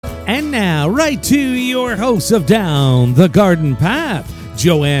And now, right to your hosts of Down the Garden Path,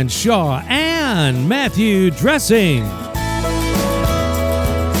 Joanne Shaw and Matthew Dressing.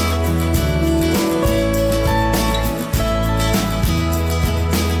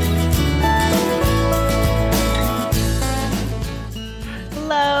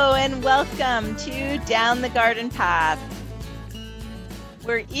 Hello and welcome to Down the Garden Path,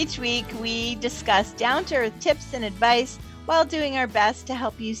 where each week we discuss down-to-earth tips and advice while doing our best to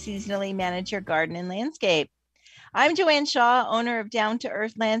help you seasonally manage your garden and landscape. I'm Joanne Shaw, owner of Down to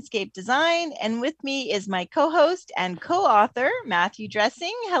Earth Landscape Design, and with me is my co-host and co-author, Matthew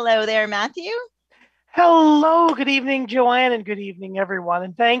Dressing. Hello there, Matthew. Hello, good evening, Joanne, and good evening, everyone,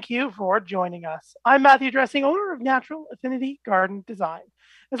 and thank you for joining us. I'm Matthew Dressing, owner of Natural Affinity Garden Design.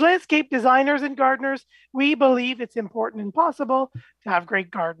 As landscape designers and gardeners, we believe it's important and possible to have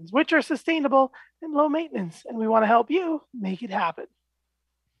great gardens, which are sustainable and low maintenance, and we want to help you make it happen.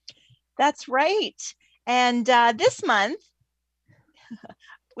 That's right. And this month,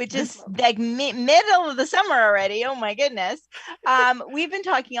 which is like middle of the summer already, oh my goodness, we've been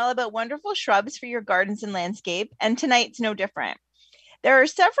talking all about wonderful shrubs for your gardens and landscape, and tonight's no different. There are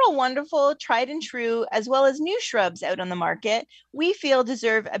several wonderful tried and true, as well as new shrubs out on the market we feel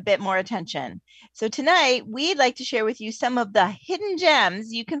deserve a bit more attention. So tonight, we'd like to share with you some of the hidden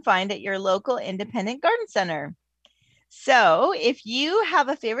gems you can find at your local independent garden center. So if you have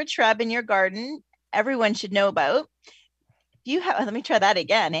a favorite shrub in your garden, everyone should know about. Let me try that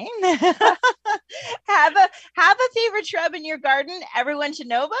again, have a favorite shrub in your garden everyone should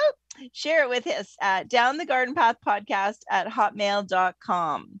know about? Share it with us at Down the Garden Path Podcast at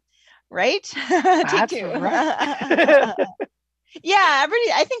hotmail.com. Right? That's Take two. right. Yeah,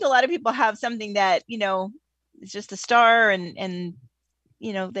 I think a lot of people have something that, is just a star and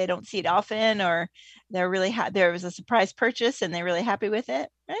they don't see it often, or they're really there was a surprise purchase and they're really happy with it,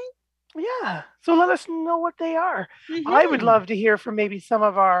 right? Yeah, so let us know what they are. Mm-hmm. I would love to hear from maybe some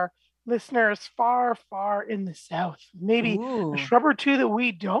of our listeners far, far in the south. Maybe a shrub or two that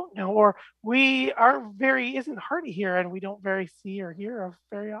we don't know, or isn't hardy here and we don't very see or hear of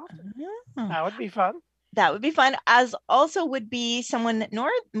very often. Mm-hmm. That would be fun. That would be fun, as also would be someone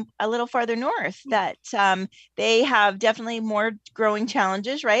a little farther north, that they have definitely more growing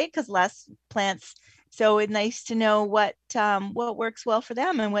challenges, right? Because less plants. So it's nice to know what works well for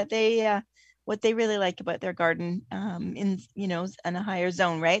them and what they really like about their garden in a higher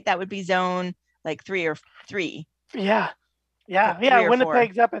zone, right? That would be zone like 3 or 3. Yeah.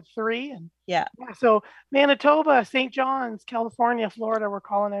 Winnipeg's 4. Up at 3, and yeah. So Manitoba, St. John's, California, Florida, we're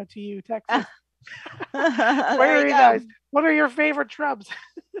calling out to you, Texas. Where are you guys? What are your favorite shrubs?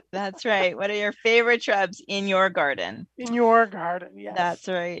 That's right. What are your favorite shrubs in your garden? In your garden, yes.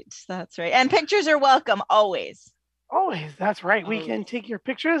 That's right. And pictures are welcome, always. Always, that's right. Always. We can take your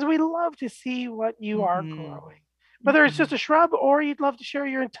pictures. We love to see what you are growing. Whether it's just a shrub, or you'd love to share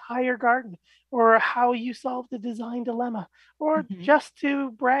your entire garden, or how you solved the design dilemma, or just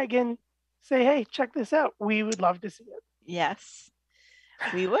to brag and say, hey, check this out. We would love to see it. Yes.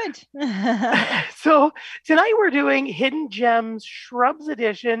 We would. So tonight we're doing Hidden Gems Shrubs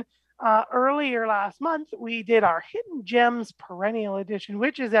Edition. Earlier last month, we did our Hidden Gems Perennial Edition,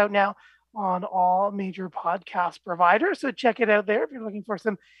 which is out now on all major podcast providers. So check it out there if you're looking for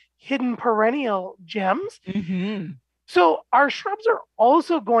some hidden perennial gems. Mm-hmm. So our shrubs are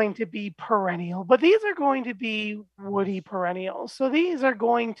also going to be perennial, but these are going to be woody perennials. So these are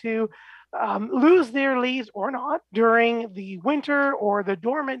going to lose their leaves or not during the winter or the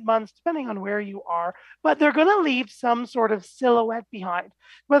dormant months, depending on where you are, but they're going to leave some sort of silhouette behind,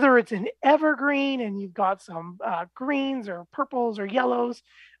 whether it's an evergreen and you've got some greens or purples or yellows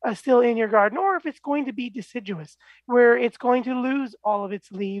still in your garden, or if it's going to be deciduous, where it's going to lose all of its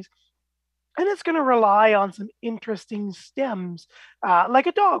leaves. And it's going to rely on some interesting stems, like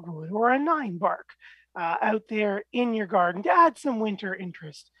a dogwood or a 9-bark out there in your garden to add some winter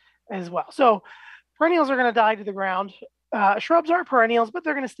interest as well. So perennials are going to die to the ground. Shrubs are perennials, but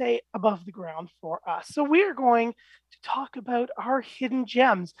they're going to stay above the ground for us. So we are going to talk about our hidden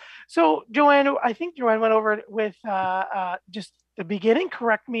gems. So Joanne, I think Joanne went over it with just the beginning.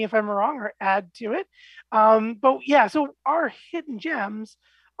 Correct me if I'm wrong or add to it. But yeah, so our hidden gems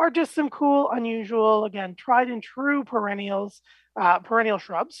are just some cool, unusual, again, tried and true perennials, perennial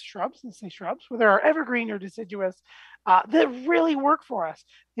shrubs, whether are evergreen or deciduous, that really work for us.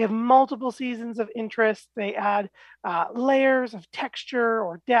 They have multiple seasons of interest. They add layers of texture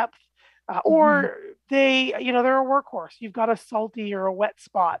or depth, or they're a workhorse. You've got a salty or a wet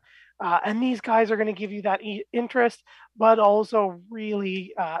spot, and these guys are going to give you that interest, but also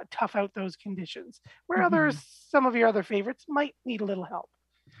really tough out those conditions where some of your other favorites might need a little help.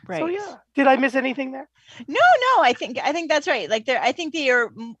 Right. So yeah, did I miss anything there? No, I think that's right. Like I think they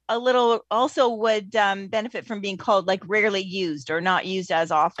are a little also would benefit from being called like rarely used or not used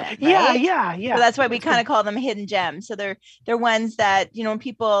as often, right? Yeah. So that's why we kind of call them hidden gems. So they're ones that, when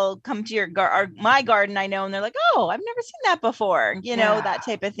people come to my garden, I know, and they're like, oh, I've never seen that before, that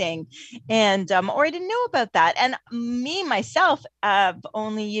type of thing. And or I didn't know about that. And me myself have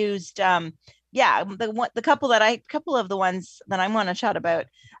only used the couple of the ones that I want to chat about.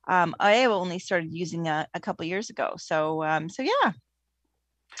 I have only started using a couple years ago. So yeah.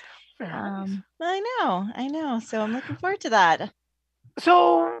 I know. So I'm looking forward to that.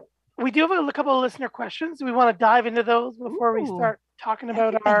 So we do have a couple of listener questions. Do we want to dive into those before we start talking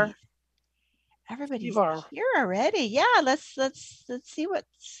about everybody's here already? Yeah, let's see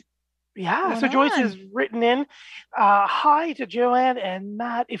what's so Joyce has written in, hi to Joanne and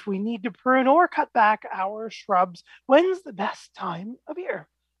Matt. If we need to prune or cut back our shrubs, when's the best time of year?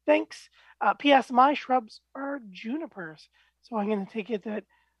 Thanks. P.S. My shrubs are junipers. So I'm going to take it that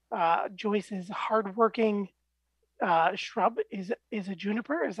Joyce's hardworking shrub is a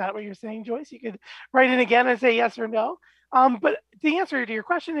juniper. Is that what you're saying, Joyce? You could write in again and say yes or no. But the answer to your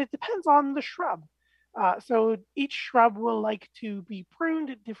question, it depends on the shrub. So each shrub will like to be pruned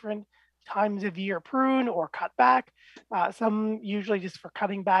at different times of year, prune or cut back. Some usually just for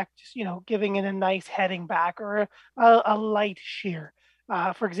cutting back, just giving it a nice heading back or a light shear.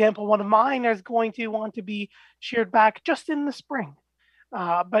 For example, one of mine is going to want to be sheared back just in the spring,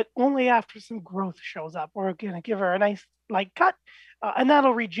 but only after some growth shows up. We're going to give her a nice light cut, and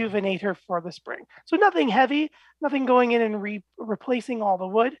that'll rejuvenate her for the spring. So nothing heavy, nothing going in and replacing all the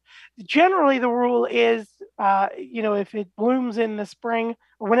wood. Generally, the rule is, if it blooms in the spring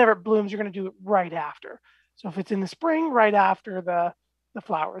or whenever it blooms, you're going to do it right after. So if it's in the spring, right after the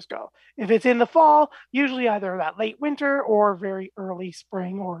flowers go. If it's in the fall, usually either that late winter or very early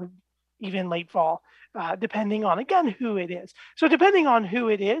spring or even late fall, depending on, again, who it is. So depending on who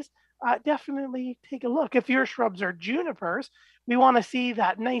it is, definitely take a look. If your shrubs are junipers, we want to see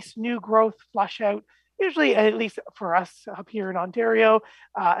that nice new growth flush out, usually, at least for us up here in Ontario,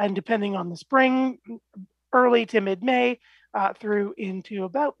 and depending on the spring, early to mid-May, through into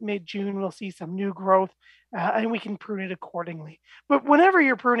about mid-June, we'll see some new growth, and we can prune it accordingly. But whenever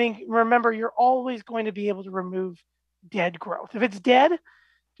you're pruning, remember, you're always going to be able to remove dead growth. If it's dead,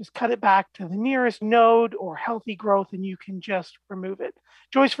 just cut it back to the nearest node or healthy growth, and you can just remove it.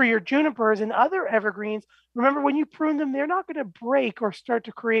 Joyce, for your junipers and other evergreens, remember when you prune them, they're not going to break or start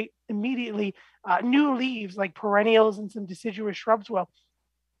to create immediately new leaves like perennials and some deciduous shrubs will.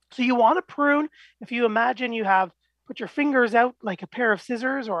 So you want to prune. If you imagine you have put your fingers out like a pair of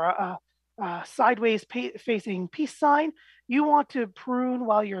scissors or a sideways facing peace sign, you want to prune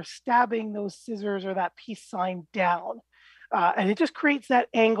while you're stabbing those scissors or that peace sign down. And it just creates that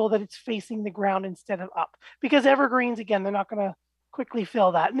angle that it's facing the ground instead of up. Because evergreens, again, they're not going to quickly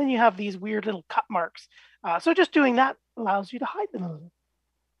fill that. And then you have these weird little cut marks. So just doing that allows you to hide them a little.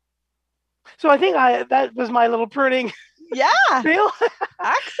 So I think that was my little pruning. Yeah. Feel.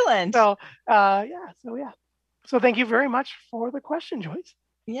 Excellent. So thank you very much for the question, Joyce.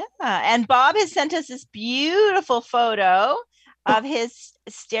 Yeah. And Bob has sent us this beautiful photo of his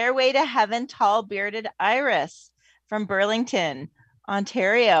Stairway to Heaven tall bearded iris from Burlington,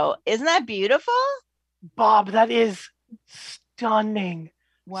 Ontario. Isn't that beautiful? Bob, that is stunning.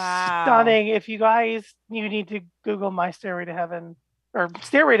 Wow. Stunning. If you need to Google my Stairway to Heaven or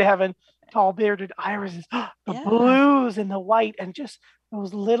Stairway to Heaven tall bearded irises. The blues and the white and just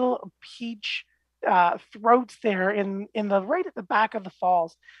those little peach throats there in the right at the back of the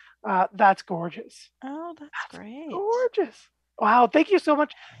falls. That's gorgeous. Oh, that's great. Gorgeous. Wow. Thank you so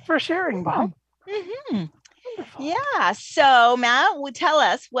much for sharing, Bob. Mm-hmm. Wonderful. Yeah. So, Matt, tell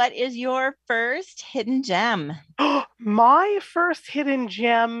us, what is your first hidden gem? My first hidden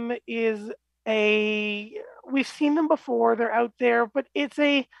gem is we've seen them before. They're out there, but it's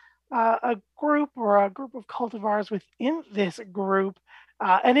a group of cultivars within this group,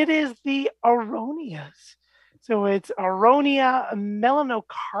 and it is the Aronias. So it's Aronia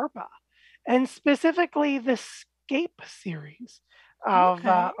melanocarpa, and specifically the Scape series of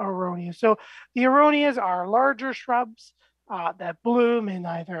Aronia. So the Aronias are larger shrubs that bloom in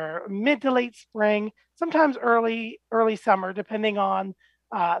either mid to late spring, sometimes early summer, depending on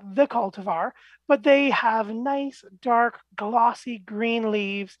the cultivar. But they have nice, dark, glossy green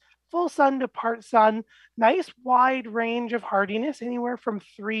leaves, full sun to part sun, nice wide range of hardiness, anywhere from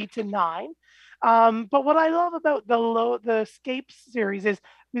 3 to 9. But what I love about the Scape series is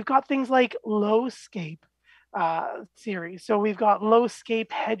we've got things like Low Scape series. So we've got Low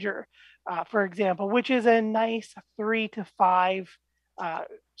Scape Hedger, for example, which is a nice 3 to 5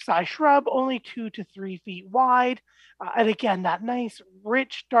 size shrub, only 2 to 3 feet wide. And again, that nice,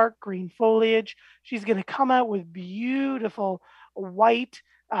 rich, dark green foliage. She's going to come out with beautiful white,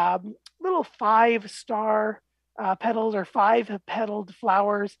 little 5-star petals or 5-petaled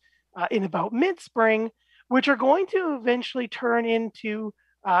flowers in about mid-spring, which are going to eventually turn into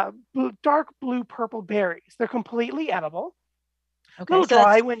dark blue purple berries. They're completely edible. Okay, A little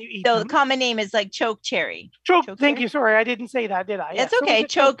dry when you eat so them. the common name is like choke cherry. Thank you. Sorry, I didn't say that, did I? It's okay.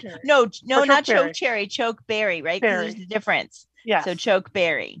 Choke. No, not choke cherry. Choke berry, right? Because there's the difference. Yes. So choke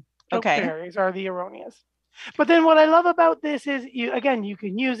berry. Okay. Choke berries are the erroneous. But then what I love about this is you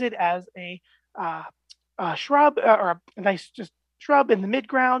can use it as a shrub or a nice just shrub in the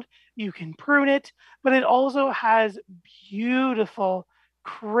midground. You can prune it, but it also has beautiful,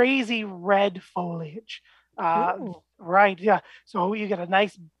 crazy red foliage. Right, yeah. So you get a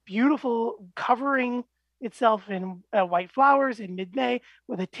nice, beautiful covering itself in white flowers in mid-May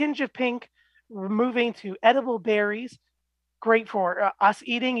with a tinge of pink, moving to edible berries. Great for us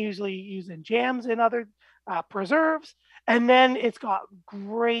eating, usually used in jams and other preserves. And then it's got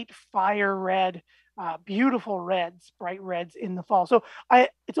great fire red, beautiful reds, bright reds in the fall. So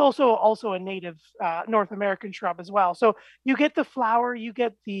it's also a native North American shrub as well. So you get the flower, you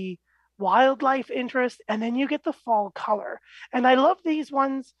get the wildlife interest, and then you get the fall color. And I love these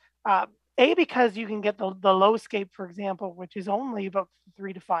ones, because you can get the low scape, for example, which is only about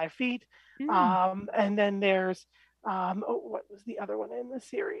 3 to 5 feet. And then there's, what was the other one in the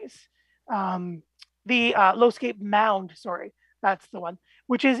series? The low scape mound, sorry, that's the one,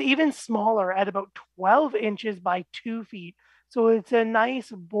 which is even smaller at about 12 inches by 2 feet. So it's a nice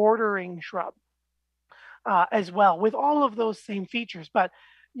bordering shrub as well, with all of those same features. But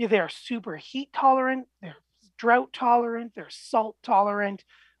they're super heat tolerant, they're drought tolerant, they're salt tolerant,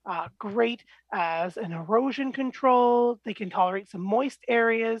 great as an erosion control. They can tolerate some moist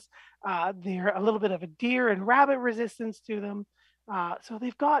areas. They're a little bit of a deer and rabbit resistance to them. So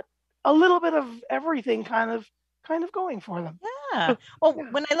they've got a little bit of everything kind of going for them. Yeah. Well,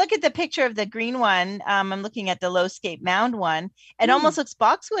 when I look at the picture of the green one, I'm looking at the low scape mound one. It almost looks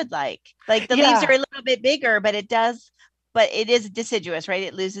boxwood like the leaves are a little bit bigger, but it is deciduous, right?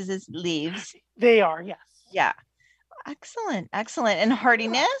 It loses its leaves. They are, yes. Yeah. Excellent. And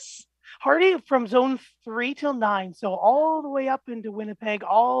hardiness? Hardy from zone 3 till 9. So all the way up into Winnipeg,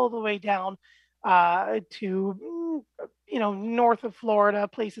 all the way down to, north of Florida,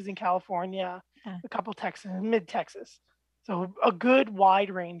 places in California, a couple Texas, mid Texas. So a good wide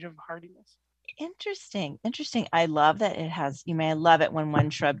range of hardiness. Interesting. I love that it has, I love it when one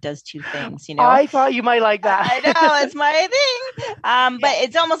shrub does two things, I thought you might like that. I know, it's my thing. But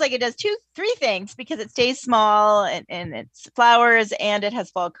it's almost like it does 3 things because it stays small and it's flowers and it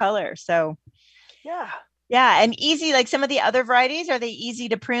has fall color. So yeah. And easy, like some of the other varieties, are they easy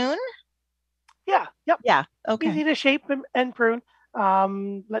to prune? Yeah. Yep. Yeah. Okay. Easy to shape and prune.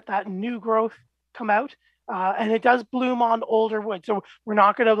 Let that new growth come out. And it does bloom on older wood. So we're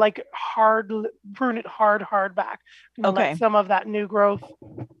not going to prune it hard back. Let some of that new growth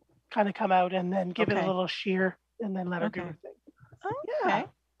kind of come out and then give it a little shear and then let her do her thing. Okay. Yeah.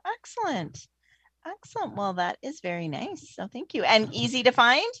 Excellent. Well, that is very nice. So thank you. And easy to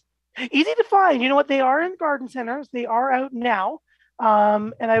find? Easy to find. You know what? They are in garden centers. They are out now.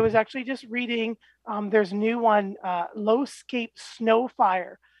 And I was actually just reading, there's a new one, Low Scape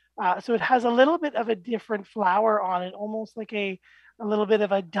Snowfire. So it has a little bit of a different flower on it, almost like a little bit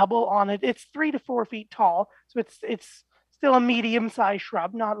of a double on it. It's 3 to 4 feet tall. So it's still a medium-sized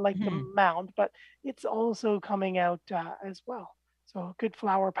shrub, not like the mound, but it's also coming out as well. So good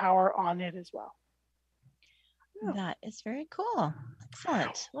flower power on it as well. That is very cool.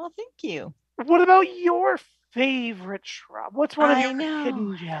 Excellent. Well, thank you. What about your favorite shrub? What's one of your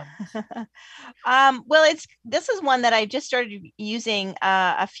hidden gems? Well, this is one that I just started using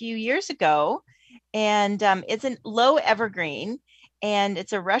a few years ago, and it's a low evergreen, and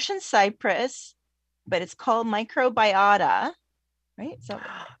it's a Russian cypress, but it's called microbiota, right? So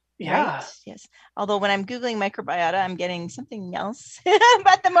yeah, right? Yes. Although when I'm Googling microbiota, I'm getting something else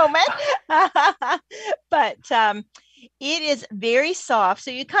at the moment. But it is very soft. So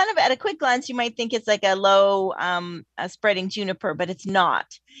you kind of, at a quick glance, you might think it's like a low spreading juniper, but it's not.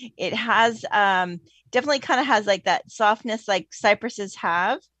 It has definitely kind of has like that softness like cypresses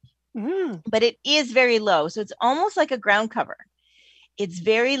have, but it is very low. So it's almost like a ground cover. It's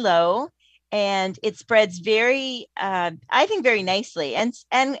very low and it spreads very, I think very nicely and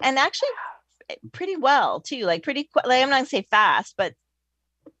actually pretty well too. Like I'm not gonna say fast, but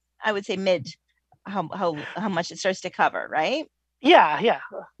I would say mid. How much it starts to cover, right? Yeah.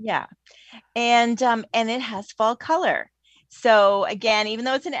 And it has fall color. So again, even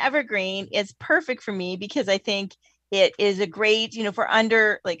though it's an evergreen, it's perfect for me because I think it is a great, for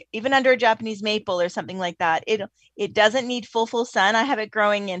under, like even under a Japanese maple or something like that. It doesn't need full sun. I have it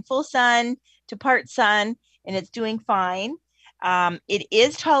growing in full sun to part sun, and it's doing fine. It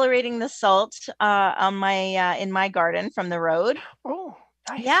is tolerating the salt on my in my garden from the road. Oh,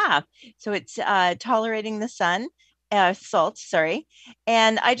 nice. Yeah, so it's tolerating the sun, salt, sorry.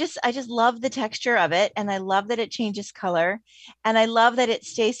 And I just love the texture of it, and I love that it changes color, and I love that it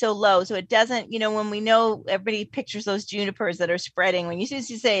stays so low. So it doesn't, when we know everybody pictures those junipers that are spreading, when you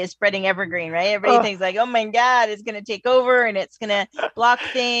say is spreading evergreen, right? Everybody thinks like, oh my God, it's going to take over and it's going to block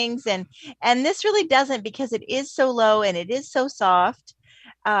things. And this really doesn't, because it is so low and it is so soft.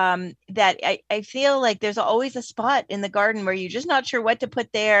 That I feel like there's always a spot in the garden where you're just not sure what to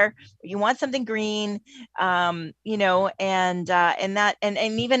put there. You want something green, and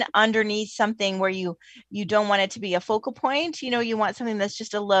even underneath something where you don't want it to be a focal point. You want something that's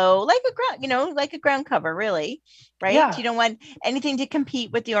just a low, like a ground, like a ground cover, really, right? Yeah. You don't want anything to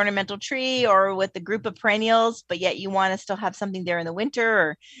compete with the ornamental tree or with the group of perennials, but yet you want to still have something there in the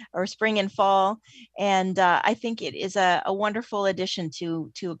winter or spring and fall. And I think it is a wonderful addition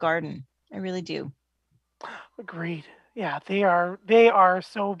to a garden. I really do. Agreed. Yeah, they are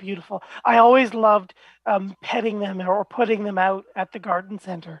so beautiful. I always loved petting them or putting them out at the garden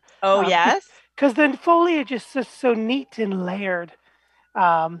center. Oh, yes. Because the foliage is just so neat and layered,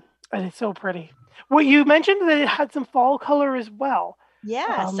 and it's so pretty. Well, you mentioned that it had some fall color as well.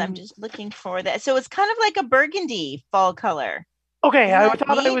 Yes, I'm just looking for that. So it's kind of like a burgundy fall color. Okay, Isn't I that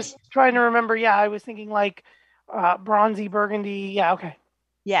thought I neat? was trying to remember. Yeah, I was thinking like bronzy burgundy. Yeah, okay.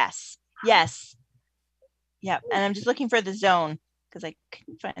 Yes. Yep. And I'm just looking for the zone because I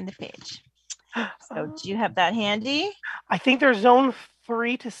couldn't find the page. So do you have that handy? I think they're zone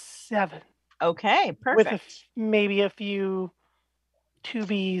 3 to 7. Okay, perfect. With maybe a few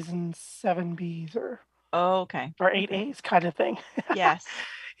 2Bs and 7Bs or 8As kind of thing. Yes.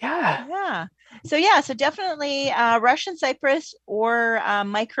 Yeah. So definitely Russian cypress or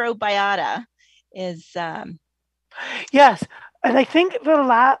microbiota is. Yes. And I think the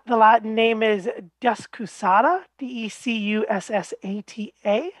Latin name is Decussata, Decussata.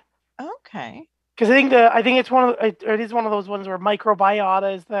 Okay. Because I think it is one of those ones where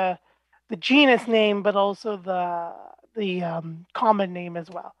microbiota is the genus name, but also the common name as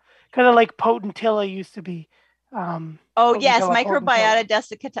well. Kind of like potentilla used to be. Yes, microbiota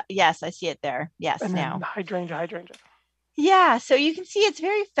desiccata. Yes, I see it there. Yes, and now. Then hydrangea. Yeah, so you can see it's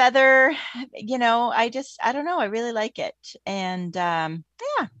very feather. I don't know. I really like it, and yeah.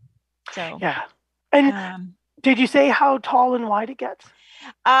 So yeah. And did you say how tall and wide it gets?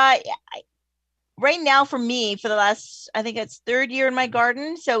 Right now for me, for the last, I think it's third year in my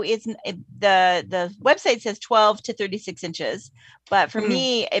garden. So the website says 12 to 36 inches, but for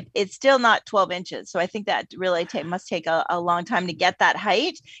me, it's still not 12 inches. So I think that really must take a long time to get that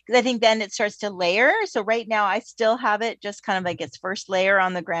height, because I think then it starts to layer. So right now I still have it just kind of like its first layer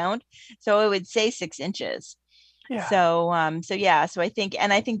on the ground. So it would say 6 inches. Yeah. So I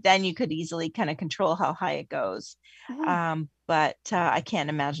think then you could easily kind of control how high it goes. But I can't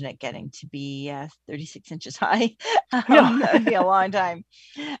imagine it getting to be 36 inches high. No. That would be a long time.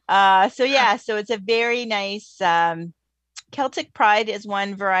 So it's a very nice Celtic Pride is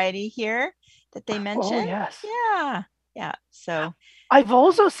one variety here that they mentioned. Oh, yes. Yeah. So I've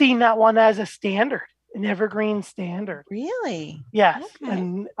also seen that one as a standard, an evergreen standard. Really? Yes. Okay.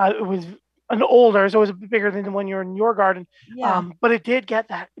 And it was an older, so it was bigger than the one you're in your garden. Yeah. But it did get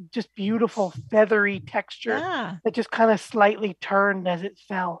that just beautiful feathery texture that just kind of slightly turned as it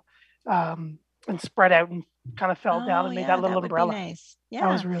fell, and spread out and kind of fell down and made that little umbrella. Nice. Yeah.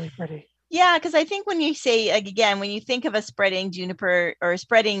 That was really pretty. Yeah, because I think when you say, like, again, when you think of a spreading juniper or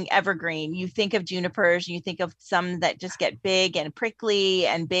spreading evergreen, you think of junipers and you think of some that just get big and prickly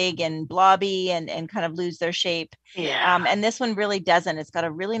and big and blobby and kind of lose their shape. Yeah. And this one really doesn't. It's got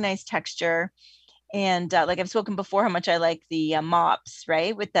a really nice texture. And like I've spoken before, how much I like the mops,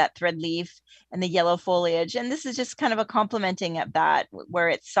 right, with that thread leaf and the yellow foliage. And this is just kind of a complementing of that, where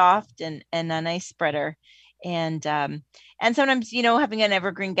it's soft and a nice spreader. And sometimes, having an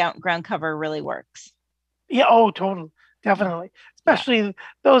evergreen ground cover really works. Yeah. Oh, totally. Definitely. Especially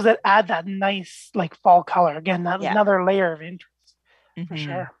those that add that nice, like, fall color. Again, that's another layer of interest for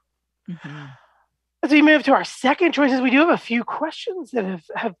sure. Mm-hmm. As we move to our second choices, we do have a few questions that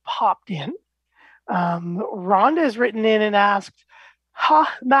have popped in. Rhonda has written in and asked,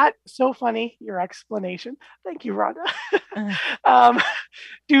 Matt, so funny, your explanation. Thank you, Rhonda.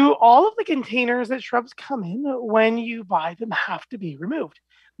 Do all of the containers that shrubs come in when you buy them have to be removed?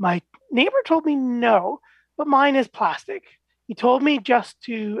 My neighbor told me no, but mine is plastic. He told me just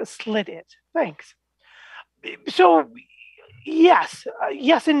to slit it. Thanks. So yes,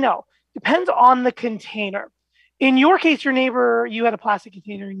 yes and no. Depends on the container. In your case, you had a plastic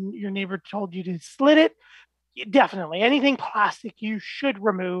container and your neighbor told you to slit it. Definitely. Anything plastic you should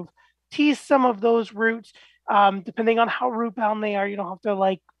remove. Tease some of those roots. Depending on how root bound they are, you don't have to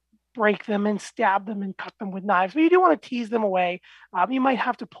like break them and stab them and cut them with knives, but you do want to tease them away. You might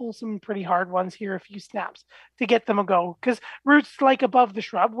have to pull some pretty hard ones here, a few snaps to get them a go, because roots, like above the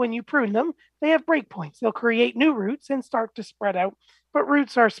shrub, when you prune them, they have break points. They'll create new roots and start to spread out, but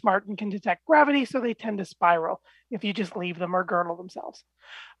roots are smart and can detect gravity, so they tend to spiral if you just leave them or girdle themselves.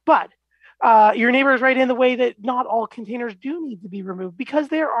 But your neighbor is right in the way that not all containers do need to be removed, because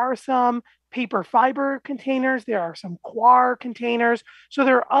there are some paper fiber containers, there are some coir containers. So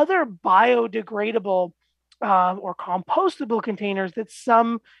there are other biodegradable or compostable containers that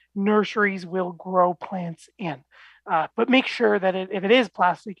some nurseries will grow plants in. But make sure that if it is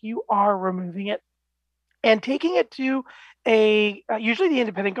plastic, you are removing it and taking it to usually the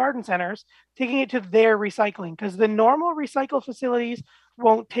independent garden centers, taking it to their recycling, because the normal recycle facilities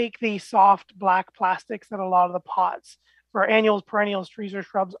won't take the soft black plastics that a lot of the pots for annuals, perennials, trees, or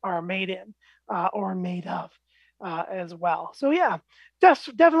shrubs are made in or made of as well. So yeah,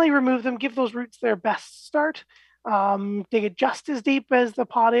 definitely remove them. Give those roots their best start. Dig it just as deep as the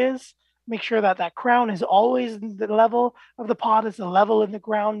pot is. Make sure that that crown is always the level of the pot is the level in the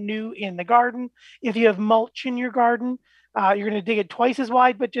ground, new in the garden. If you have mulch in your garden, you're going to dig it twice as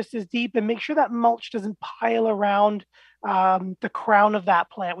wide, but just as deep, and make sure that mulch doesn't pile around the crown of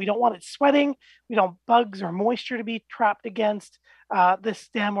that plant. We don't want it sweating. We don't bugs or moisture to be trapped against the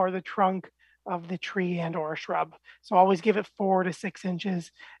stem or the trunk of the tree and or shrub. So always give it 4 to 6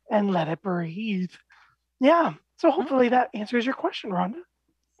 inches and let it breathe. Yeah. So hopefully that answers your question, Rhonda.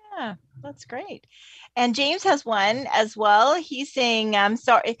 Yeah, that's great. And James has one as well. He's saying,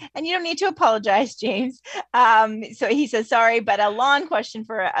 sorry, and you don't need to apologize, James. So he says, sorry, but a lawn question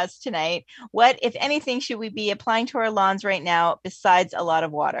for us tonight. What, if anything, should we be applying to our lawns right now besides a lot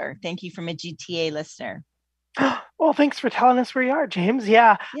of water? Thank you from a GTA listener. Well, thanks for telling us where you are, James.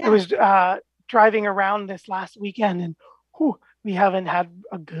 Yeah. I was driving around this last weekend, and we haven't had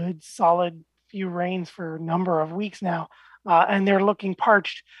a good solid few rains for a number of weeks now. And they're looking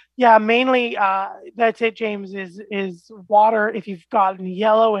parched. Yeah, mainly that's it, James, is water. If you've gotten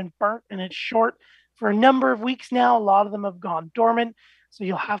yellow and burnt and it's short for a number of weeks now, a lot of them have gone dormant. So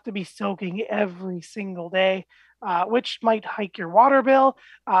you'll have to be soaking every single day, which might hike your water bill.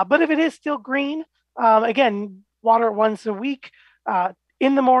 But if it is still green, again, water once a week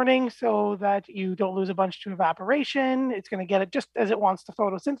in the morning so that you don't lose a bunch to evaporation. It's going to get it just as it wants to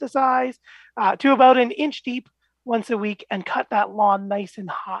photosynthesize to about an inch deep once a week, and cut that lawn nice and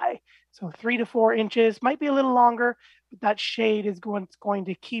high. So 3 to 4 inches, might be a little longer, but that shade is going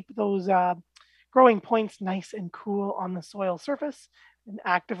to keep those growing points nice and cool on the soil surface and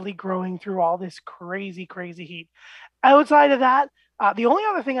actively growing through all this crazy, crazy heat. Outside of that, the only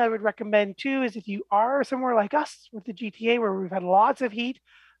other thing I would recommend too is if you are somewhere like us with the GTA where we've had lots of heat,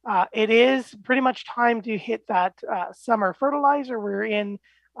 it is pretty much time to hit that summer fertilizer. We're in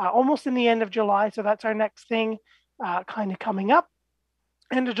almost in the end of July, so that's our next thing kind of coming up,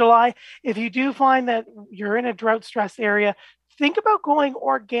 end of July. If you do find that you're in a drought stress area, think about going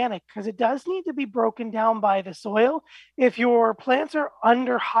organic, because it does need to be broken down by the soil. If your plants are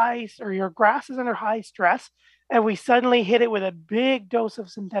under high, or your grass is under high stress, and we suddenly hit it with a big dose of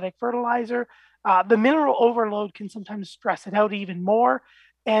synthetic fertilizer, the mineral overload can sometimes stress it out even more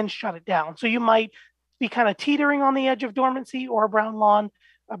and shut it down. So you might be kind of teetering on the edge of dormancy, or a brown lawn.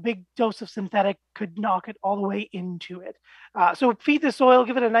 A big dose of synthetic could knock it all the way into it. So feed the soil,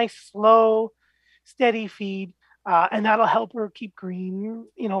 give it a nice, slow, steady feed, and that'll help her keep green,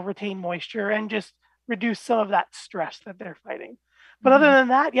 retain moisture, and just reduce some of that stress that they're fighting. But other than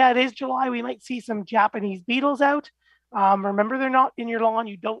that, yeah, it is July. We might see some Japanese beetles out. Remember, they're not in your lawn.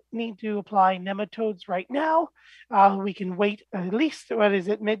 You don't need to apply nematodes right now. We can wait at least,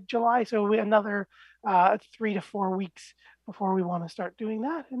 mid-July? So another 3 to 4 weeks before we want to start doing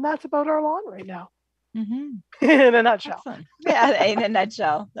that. And that's about our lawn right now. In a nutshell. Excellent. Yeah, in a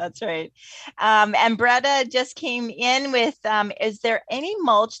nutshell. That's right. And Bretta just came in with, is there any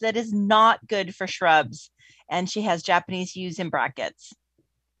mulch that is not good for shrubs? And she has Japanese yews in brackets.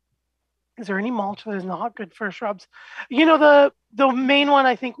 Is there any mulch that is not good for shrubs? The main one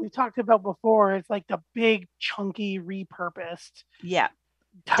I think we talked about before is like the big, chunky, repurposed. Yeah.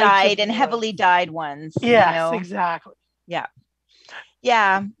 Dyed and heavily dyed ones. Yes, exactly. Yeah.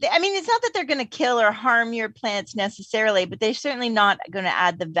 Yeah. I mean, it's not that they're going to kill or harm your plants necessarily, but they're certainly not going to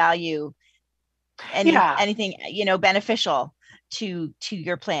add the value and anything, beneficial. to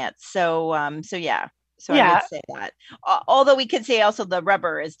your plants. So yeah. So I would say that. Although we could say also the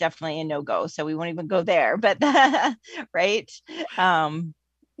rubber is definitely a no-go, so we won't even go there. But right.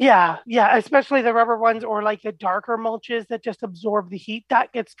 Yeah, especially the rubber ones, or like the darker mulches that just absorb the heat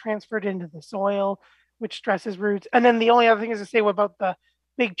that gets transferred into the soil, which stresses roots. And then the only other thing is to say about the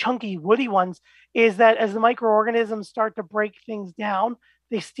big chunky woody ones is that as the microorganisms start to break things down,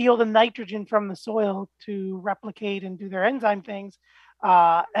 they steal the nitrogen from the soil to replicate and do their enzyme things.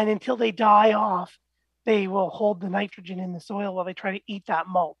 And until they die off, they will hold the nitrogen in the soil while they try to eat that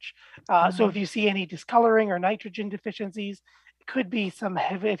mulch. So if you see any discoloring or nitrogen deficiencies, it could be some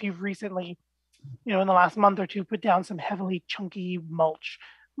heavy, if you've recently, in the last month or two, put down some heavily chunky mulch,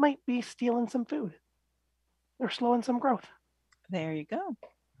 might be stealing some food or slowing some growth. There you go.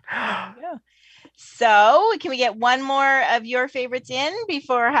 So can we get one more of your favorites in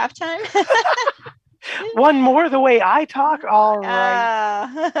before halftime? One more the way I talk? All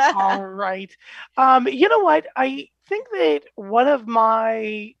right. All right. You know what? I think that one of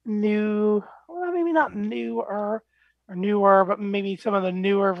my maybe not newer, but maybe some of the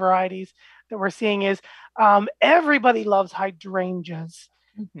newer varieties that we're seeing is everybody loves hydrangeas.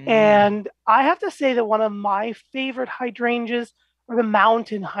 Mm-hmm. And I have to say that one of my favorite hydrangeas are the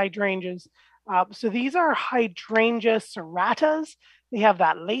mountain hydrangeas. So these are hydrangea serratas. They have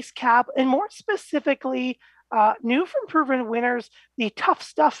that lace cap, and more specifically, new from proven winners, the Tough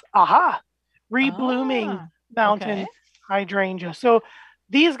Stuff reblooming mountain hydrangea. So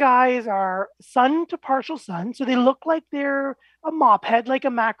these guys are sun to partial sun, so they look like they're a mop head, like a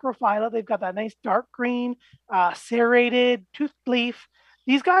macrophylla. They've got that nice dark green, serrated, toothed leaf.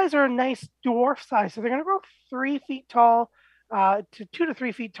 These guys are a nice dwarf size, so they're going to grow 3 feet tall, to 2 to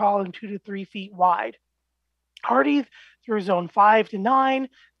 3 feet tall and 2 to 3 feet wide. Hardy through zone 5 to 9.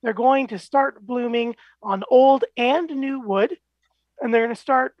 They're going to start blooming on old and new wood, and they're going to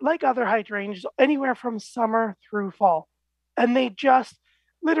start, like other hydrangeas, anywhere from summer through fall. And they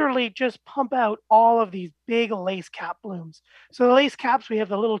literally just pump out all of these big lace cap blooms. So the lace caps, we have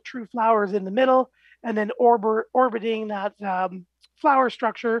the little true flowers in the middle, and then orbiting that flower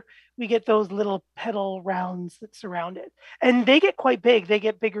structure, we get those little petal rounds that surround it. And they get quite big. They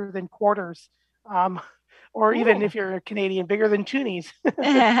get bigger than quarters. Or even if you're a Canadian, bigger than toonies.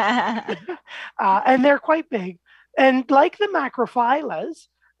 And they're quite big. And like the macrophyllas,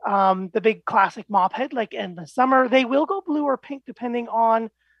 the big classic mop head, like Endless Summer, they will go blue or pink depending on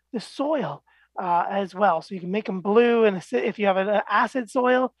the soil as well. So you can make them blue if you have an acid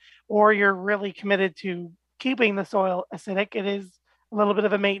soil, or you're really committed to keeping the soil acidic. It is a little bit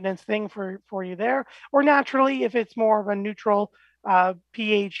of a maintenance thing for you there. Or naturally, if it's more of a neutral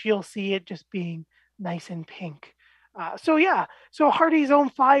pH, you'll see it just being nice and pink. So Hardy zone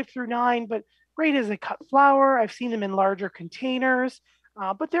 5 through 9, but great as a cut flower. I've seen them in larger containers,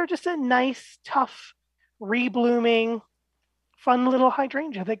 but they're just a nice, tough, reblooming, fun little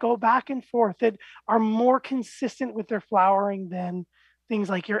hydrangea that go back and forth, that are more consistent with their flowering than things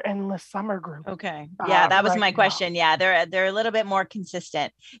like your Endless Summer group. Okay. Yeah, that was my question. Yeah, they're a little bit more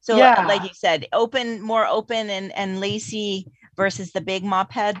consistent. So like you said, more open and lacy versus the big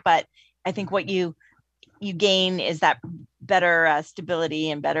mop head, but I think what you gain is that better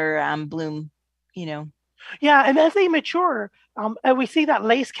stability and better bloom, Yeah, and as they mature, and we see that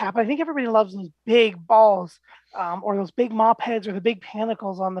lace cap. I think everybody loves those big balls, or those big mop heads, or the big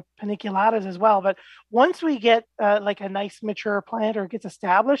panicles on the paniculatas as well. But once we get like a nice mature plant, or it gets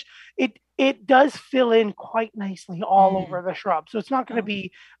established, it does fill in quite nicely all over the shrub. So it's not going to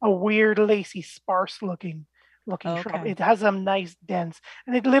be a weird, lacy, sparse looking shrub. It has some nice dense,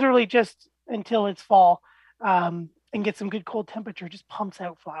 and it literally just until it's fall and gets some good cold temperature, just pumps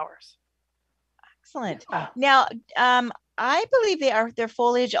out flowers. Excellent. Now, I believe their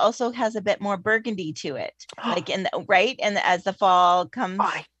foliage also has a bit more burgundy to it, like and as the fall comes.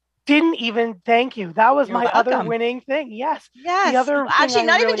 I didn't even thank you. That was my other winning thing. Yes. The other actually,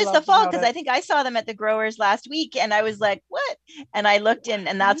 not even just the fall, because I think I saw them at the growers last week, and I was like, "What?" And I looked in,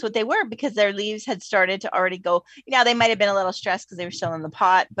 and that's what they were, because their leaves had started to already go. They might have been a little stressed because they were still in the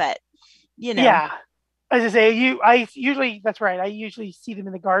pot, but Yeah. As I say, that's right. I usually see them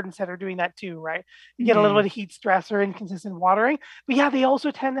in the garden center doing that too, right? You get a little bit of heat stress or inconsistent watering. But they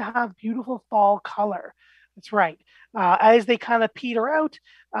also tend to have beautiful fall color. That's right. As they kind of peter out,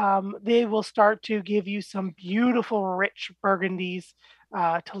 they will start to give you some beautiful, rich burgundies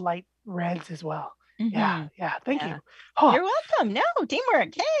to light reds as well. Mm-hmm. Yeah. Thank you. Oh. You're welcome. No,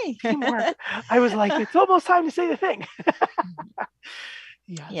 teamwork. Hey. Teamwork. I was like, it's almost time to say the thing.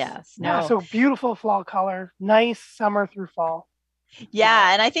 Yes. No. Yeah, so beautiful fall color, nice summer through fall.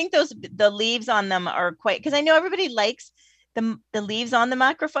 Yeah, and I think the leaves on them are quite, because I know everybody likes the leaves on the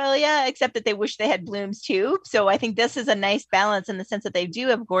macrophylla, except that they wish they had blooms too. So I think this is a nice balance in the sense that they do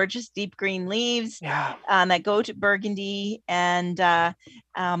have gorgeous deep green leaves that go to burgundy, and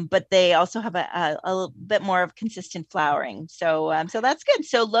but they also have a little bit more of consistent flowering. So so that's good.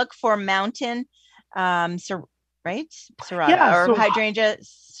 So look for mountain serrata or hydrangea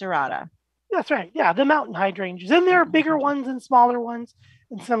serrata. That's right. Yeah, the mountain hydrangeas. And there are bigger ones and smaller ones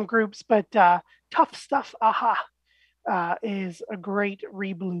in some groups, but Tough Stuff is a great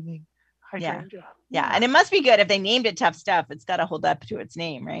reblooming hydrangea. Yeah, and it must be good if they named it Tough Stuff. It's got to hold up to its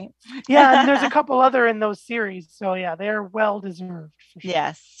name, right? Yeah, and there's a couple other in those series. So yeah, they're well deserved. For sure.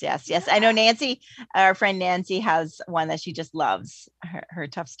 Yes. I know Nancy, our friend Nancy, has one that she just loves, her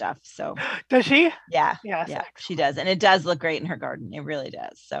Tough Stuff. So does she? Yeah. Yes, yeah, she does, and it does look great in her garden. It really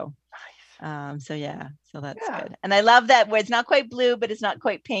does. So. So that's good. And I love that where it's not quite blue, but it's not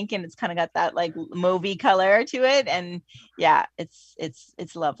quite pink, and it's kind of got that like mauvey color to it. And yeah,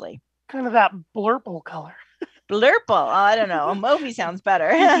 it's lovely. Kind of that blurple color. Blurple. Oh, I don't know. Mauve sounds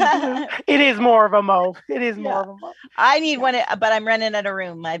better. It is more of a mauve. It is more of a mauve. I need one, but I'm running out of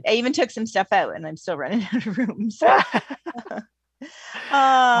room. I even took some stuff out, and I'm still running out of room. So. All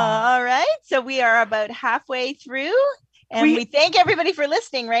right. So we are about halfway through, and we thank everybody for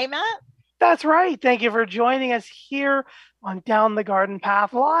listening, right, Matt? That's right. Thank you for joining us here on Down the Garden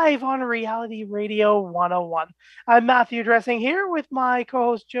Path, live on Reality Radio 101. I'm Matthew Dressing here with my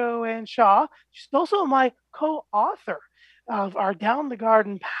co-host Joanne Shaw. She's also my co-author of our Down the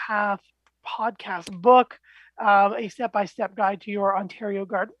Garden Path podcast book, a step-by-step guide to your Ontario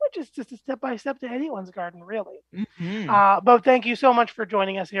garden, which is just a step-by-step to anyone's garden, really. Mm-hmm. But thank you so much for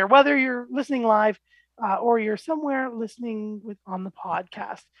joining us here, whether you're listening live or you're somewhere listening on the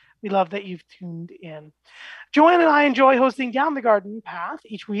podcast. We love that you've tuned in. Joanne and I enjoy hosting Down the Garden Path.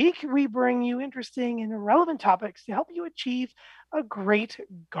 Each week, we bring you interesting and relevant topics to help you achieve a great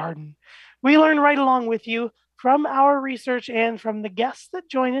garden. We learn right along with you from our research and from the guests that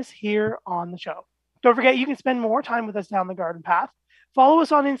join us here on the show. Don't forget, you can spend more time with us down the garden path. Follow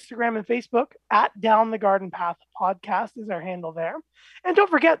us on Instagram and Facebook at Down the Garden Path Podcast is our handle there. And don't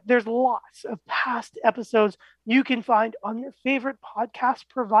forget, there's lots of past episodes you can find on your favorite podcast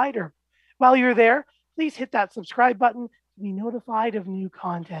provider. While you're there, please hit that subscribe button to be notified of new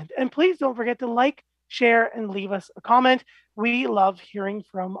content. And please don't forget to like, share, and leave us a comment. We love hearing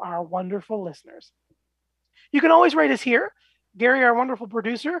from our wonderful listeners. You can always write us here, Gary, our wonderful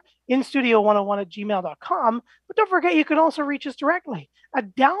producer, in studio101@gmail.com. But don't forget, you can also reach us directly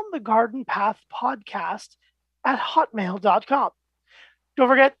at Down the Garden Path Podcast at hotmail.com. Don't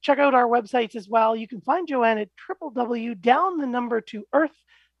forget, check out our websites as well. You can find Joanne at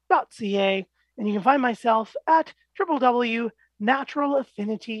www.down2earth.ca, and you can find myself at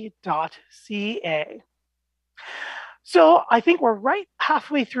www.naturalaffinity.ca. So I think we're right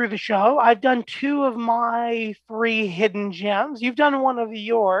halfway through the show. I've done 2 of my 3 hidden gems. You've done one of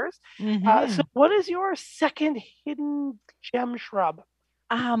yours. Mm-hmm. So what is your second hidden gem shrub?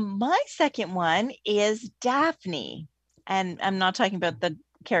 My second one is Daphne. And I'm not talking about the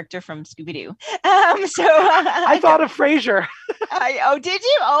character from Scooby-Doo. I thought of Frasier. Did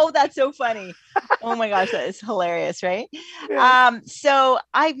you? Oh, that's so funny. Oh my gosh, that is hilarious, right? Yeah. So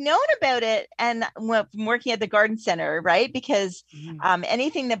I've known about it and working at the garden center, right? Because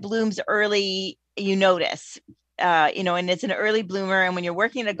anything that blooms early, you notice. And it's an early bloomer. And when you're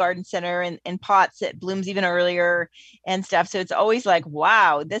working at a garden center and in pots, it blooms even earlier and stuff. So it's always like,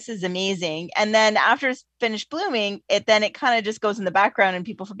 wow, this is amazing. And then after it's finished blooming, it kind of just goes in the background and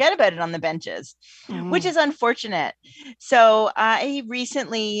people forget about it on the benches, which is unfortunate. So I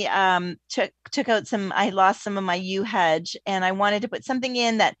recently took out I lost some of my yew hedge, and I wanted to put something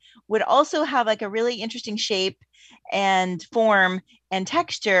in that would also have like a really interesting shape and form and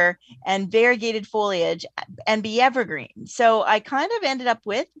texture and variegated foliage and be evergreen. So I kind of ended up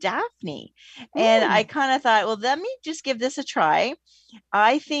with Daphne. And I kind of thought, well, let me just give this a try.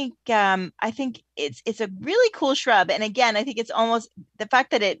 I think it's a really cool shrub. And again, I think it's almost the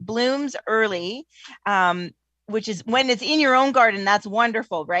fact that it blooms early, which is when it's in your own garden, that's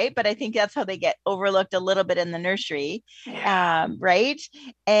wonderful, right? But I think that's how they get overlooked a little bit in the nursery, right?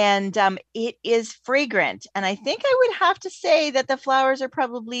 And it is fragrant. And I think I would have to say that the flowers are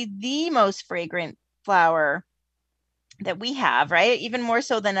probably the most fragrant flower that we have, right? Even more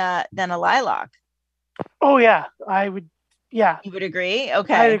so than a lilac. Oh, yeah. I would. Yeah. You would agree?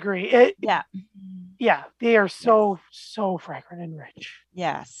 Okay. I'd agree. Yeah, they are so fragrant and rich.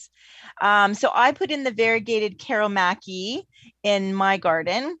 Yes. So I put in the variegated Carol Mackie in my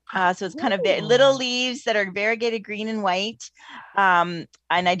garden. So it's kind of little leaves that are variegated green and white. And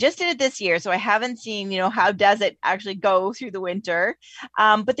I just did it this year, so I haven't seen, how does it actually go through the winter.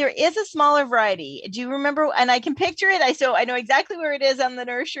 But there is a smaller variety. Do you remember? And I can picture it. I know exactly where it is on the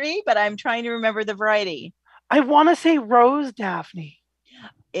nursery, but I'm trying to remember the variety. I want to say Rose Daphne.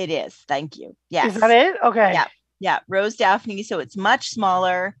 It is. Thank you. Yes. Is that it? Okay. Yeah. Yeah. Rose Daphne. So it's much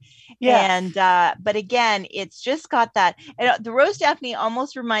smaller. Yeah. And, but again, it's just got that. The Rose Daphne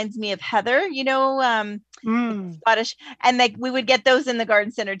almost reminds me of Heather, Scottish. And like we would get those in the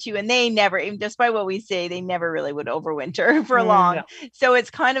garden center too. And they never, even despite what we say, they never really would overwinter for long. No. So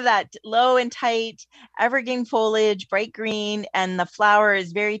it's kind of that low and tight evergreen foliage, bright green, and the flower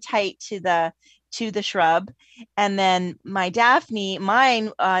is very tight to the shrub. And then my Daphne,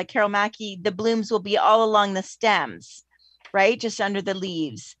 Carol Mackie, the blooms will be all along the stems, right? Just under the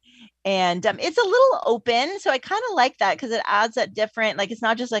leaves. And it's a little open. So I kind of like that because it adds that different, like it's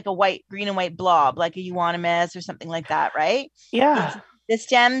not just like a green and white blob, like a euonymus or something like that, right? Yeah. The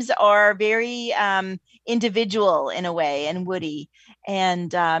stems are very individual in a way and woody.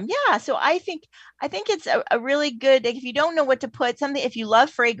 And so I think it's a really good, like if you don't know what to put something, if you love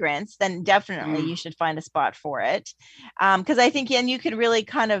fragrance, then definitely you should find a spot for it. Because I think, and you could really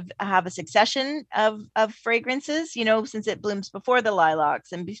kind of have a succession of fragrances, since it blooms before the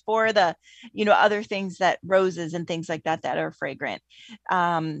lilacs and before the, other things that roses and things like that are fragrant.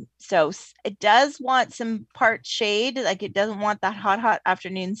 So it does want some part shade, like it doesn't want that hot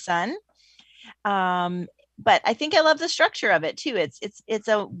afternoon sun. But I think I love the structure of it too. It's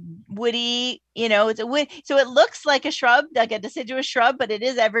a woody, it's a wood. So it looks like a shrub, like a deciduous shrub, but it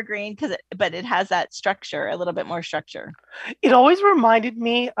is evergreen but it has that structure, a little bit more structure. It always reminded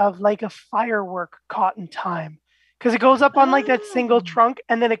me of like a firework caught in time because it goes up on like that single trunk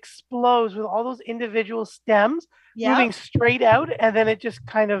and then explodes with all those individual stems moving straight out. And then it just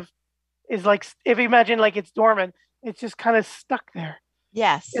kind of is like, if you imagine like it's dormant, it's just kind of stuck there.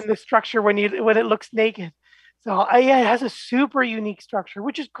 Yes. In the structure when it looks naked. So it has a super unique structure,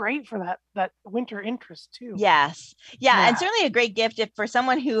 which is great for that winter interest too. Yes. Yeah. And certainly a great gift if for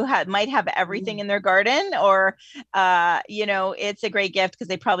someone who might have everything in their garden or, it's a great gift because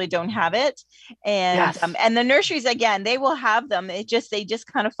they probably don't have it. And, and the nurseries, again, they will have them. They just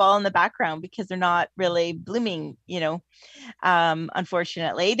kind of fall in the background because they're not really blooming,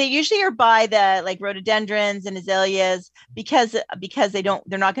 unfortunately. They usually are by the like rhododendrons and azaleas because they're not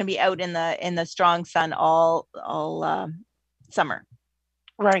going to be out in the strong sun all summer.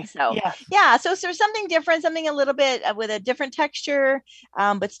 Right. So so there's something different, something a little bit with a different texture,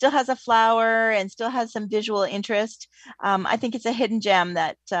 but still has a flower and still has some visual interest. I think it's a hidden gem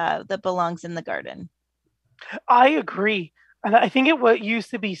that belongs in the garden. I agree. And I think it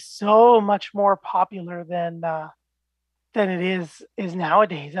used to be so much more popular than it is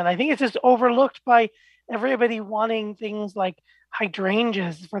nowadays. And I think it's just overlooked by everybody wanting things like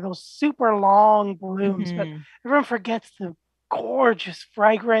hydrangeas for those super long blooms, but everyone forgets the gorgeous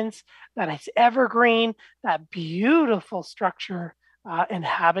fragrance, that it's evergreen, that beautiful structure and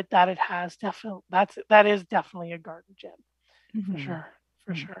habit that it has. That is definitely a garden gem for sure.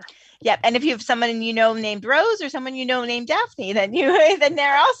 Yeah, and if you have someone named Rose or someone named Daphne, then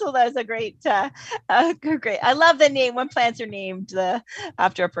there also there's a great. Great. I love the name when plants are named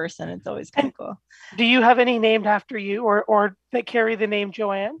after a person. It's always kind of cool. Do you have any named after you or that carry the name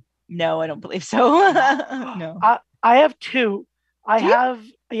Joanne? No, I don't believe so. No. I have two. I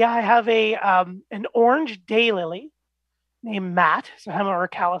have a an orange daylily named Matt, so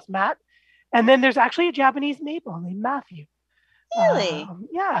Hemeracalis Matt, and then there's actually a Japanese maple named Matthew. Really?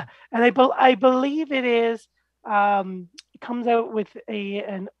 Yeah, and I believe it is. It comes out with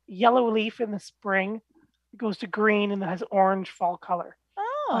a yellow leaf in the spring. It goes to green and then has orange fall color.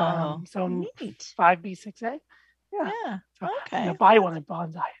 Oh, so neat. 5B6A. Yeah. So, okay. Buy one at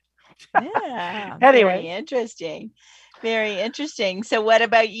Bonsai. Yeah. Anyway, very interesting. So, what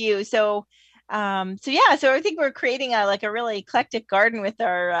about you? So I think we're creating a really eclectic garden with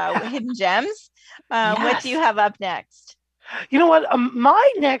our hidden gems. What do you have up next? You know what?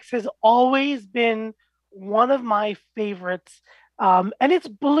 My next has always been one of my favorites, and it's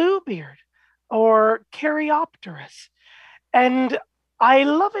Bluebeard or Caryopteris. And I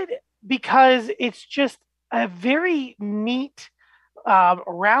love it because it's just a very neat,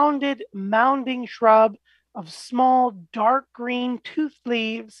 rounded, mounding shrub of small, dark green toothed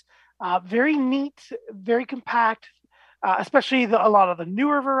leaves, very neat, very compact, especially a lot of the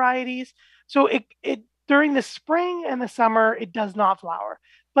newer varieties. So it during the spring and the summer, it does not flower,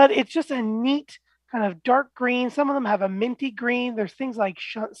 but it's just a neat kind of dark green. Some of them have a minty green. There's things like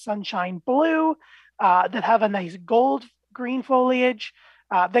sunshine blue that have a nice gold green foliage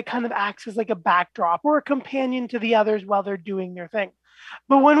that kind of acts as like a backdrop or a companion to the others while they're doing their thing.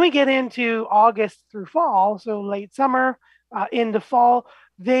 But when we get into August through fall, so late summer into fall,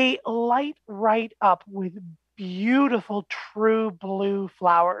 they light right up with beautiful true blue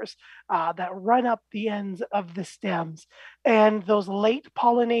flowers that run up the ends of the stems. And those late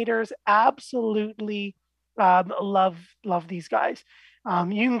pollinators absolutely love these guys.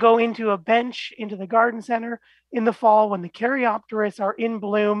 You can go into a bench into the garden center in the fall when the Caryopteris are in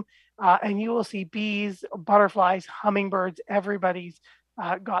bloom, and you will see bees, butterflies, hummingbirds. Everybody's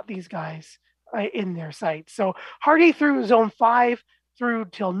got these guys in their sights. So hardy through zone 5 through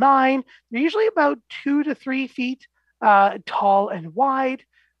till 9. They're usually about 2 to 3 feet tall and wide.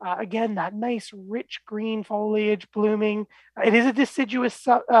 Again, that nice rich green foliage blooming. It is a deciduous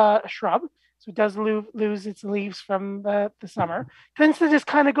shrub, so it does lose its leaves from the summer. Tends to just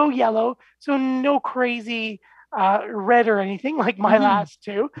kind of go yellow, so no crazy red or anything like my last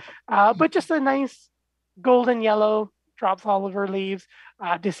two, but just a nice golden yellow, drops all of her leaves,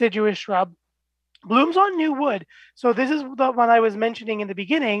 deciduous shrub. Blooms on new wood. So this is the one I was mentioning in the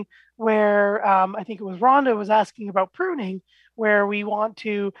beginning where I think it was Rhonda was asking about pruning, where we want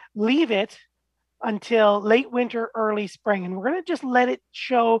to leave it until late winter, early spring. And we're going to just let it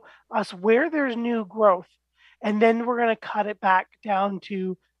show us where there's new growth. And then we're going to cut it back down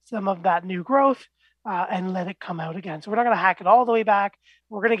to some of that new growth and let it come out again. So we're not going to hack it all the way back.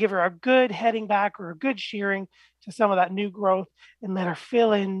 We're going to give her a good heading back or a good shearing to some of that new growth and let her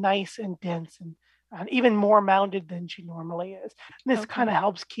fill in nice and dense and even more mounded than she normally is. And this kind of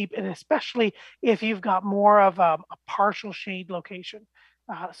helps keep it, especially if you've got more of a partial shade location.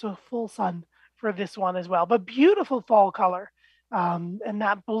 So full sun for this one as well, but beautiful fall color. And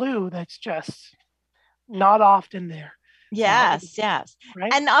that blue that's just not often there. Yes, yes.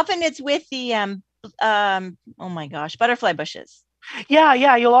 Right? And often it's with the, oh my gosh, butterfly bushes.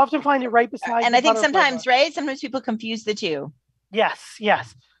 Yeah, you'll often find it right beside. And I think sometimes, right? Sometimes people confuse the two. Yes.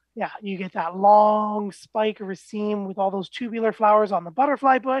 Yeah, you get that long spike or raceme with all those tubular flowers on the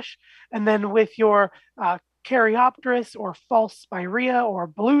butterfly bush. And then with your Caryopteris or false spirea or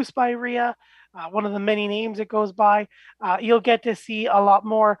blue spirea, one of the many names it goes by, you'll get to see a lot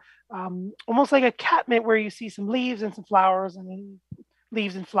more, almost like a catmint where you see some leaves and some flowers and then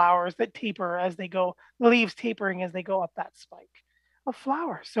leaves and flowers that taper as they go, the leaves tapering as they go up that spike of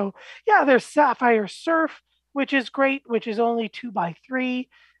flowers. So yeah, there's Sapphire Surf, which is great, which is only 2x3.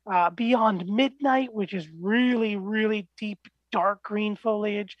 Beyond Midnight, which is really, really deep, dark green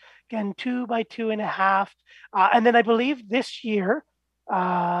foliage. Again, 2x2.5. And then I believe this year,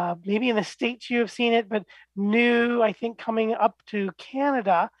 maybe in the States you have seen it, but new, I think coming up to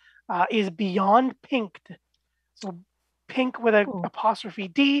Canada, is Beyond Pinked. So pink with an apostrophe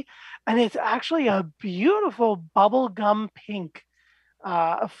D. And it's actually a beautiful bubblegum pink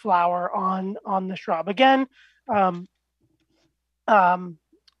flower on the shrub. Again,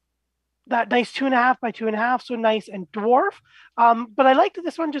 that nice 2.5x2.5, so nice and dwarf. But I liked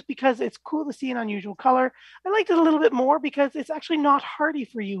this one just because it's cool to see an unusual color. I liked it a little bit more because it's actually not hardy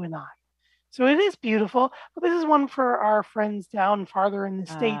for you and I. So it is beautiful, but this is one for our friends down farther in the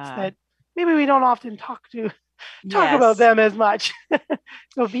States that maybe we don't often talk about them as much.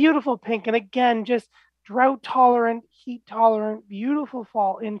 So beautiful pink. And again, just drought tolerant, heat tolerant, beautiful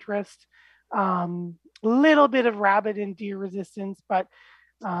fall interest. Little bit of rabbit and deer resistance, but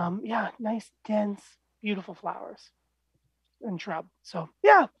nice, dense, beautiful flowers and shrub. So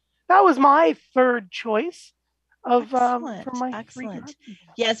yeah, that was my third choice of for my excellent.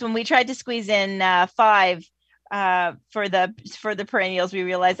 Yes, when we tried to squeeze in 5 for the perennials, we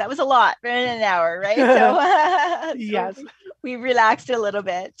realized that was a lot in an hour, right? So yes, we relaxed a little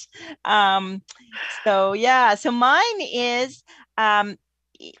bit. So mine is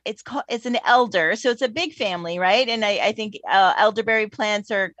it's an elder, so it's a big family, right? And I think elderberry plants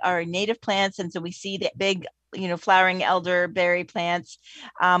are native plants, and so we see the big, flowering elderberry plants.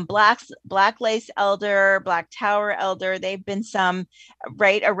 Black lace elder, black tower elder. They've been some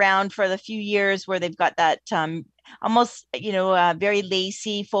right around for the few years where they've got that almost very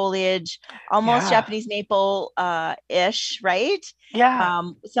lacy foliage, almost Japanese maple ish, right? Yeah.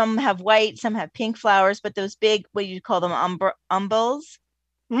 Some have white, some have pink flowers, but those big, what you call them, umbels.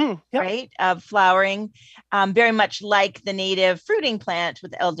 Right, of flowering, very much like the native fruiting plant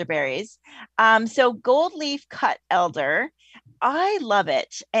with elderberries. So gold leaf cut elder I love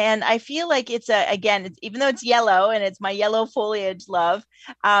it. And I feel like it's even though it's yellow and it's my yellow foliage love,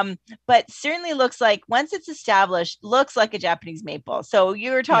 but certainly looks like once it's established, looks like a Japanese maple. So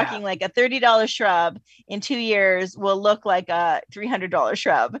you were talking like a $30 shrub in 2 years will look like a $300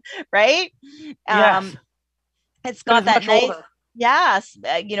 shrub, right? Yes. It's got that nice, older. yes,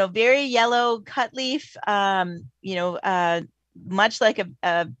 very yellow cut leaf, much like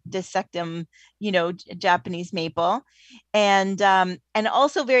a dissectum, Japanese maple, and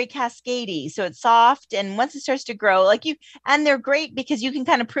also very cascadey. So it's soft, and once it starts to grow, and they're great because you can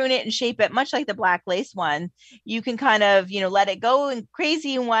kind of prune it and shape it, much like the black lace one. You can kind of, let it go and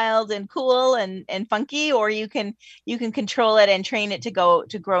crazy and wild and cool and funky, or you can control it and train it to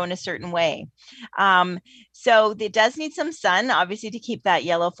grow in a certain way. So it does need some sun, obviously, to keep that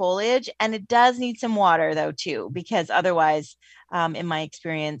yellow foliage, and it does need some water though too, because otherwise, in my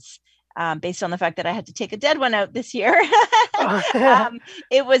experience, based on the fact that I had to take a dead one out this year,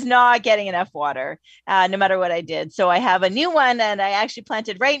 it was not getting enough water, no matter what I did. So I have a new one, and I actually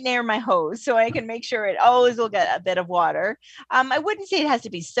planted right near my hose, so I can make sure it always will get a bit of water. I wouldn't say it has to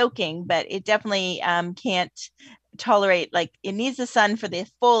be soaking, but it definitely can't tolerate, it needs the sun for the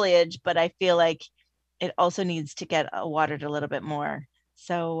foliage, but I feel like it also needs to get watered a little bit more.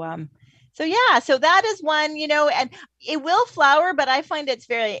 So that is one, and it will flower, but I find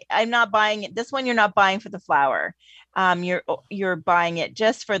I'm not buying it. This one, you're not buying for the flower. You're buying it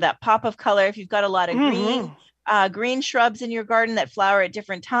just for that pop of color. If you've got a lot of green shrubs in your garden that flower at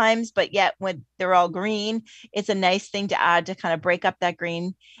different times, but yet when they're all green, it's a nice thing to add to kind of break up that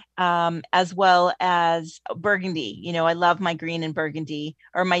green, as well as burgundy. I love my green and burgundy,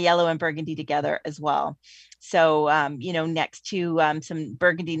 or my yellow and burgundy together as well. So, next to some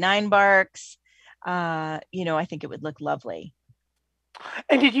burgundy 9-barks, I think it would look lovely.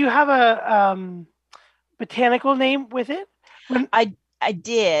 And did you have a botanical name with it? I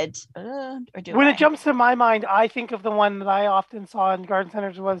did. When it jumps to my mind, I think of the one that I often saw in garden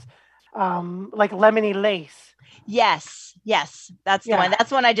centers was like lemony lace. Yes, that's the one. That's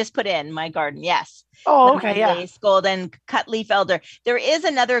the one I just put in my garden. Yes. Oh, okay, yeah. Lace, golden cut leaf elder. There is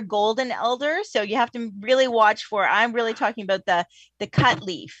another golden elder, so you have to really watch for. I'm really talking about the cut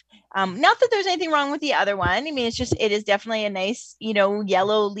leaf. Not that there's anything wrong with the other one. I mean, it is definitely a nice,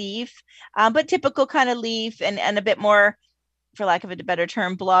 yellow leaf, but typical kind of leaf, and a bit more, for lack of a better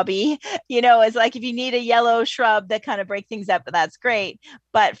term, blobby. It's like if you need a yellow shrub that kind of break things up, that's great.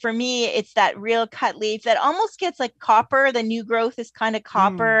 But for me, it's that real cut leaf that almost gets like copper. The new growth is kind of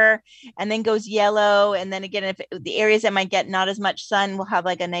copper, and then goes yellow. And then again, if the areas that might get not as much sun will have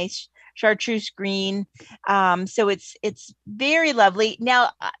like a nice chartreuse green. So it's very lovely.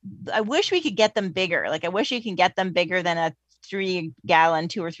 Now, I wish we could get them bigger. I wish you can get them bigger than a 3-gallon,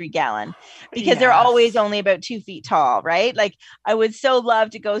 2 or 3 gallon, because they're always only about 2 feet tall, right? I would so love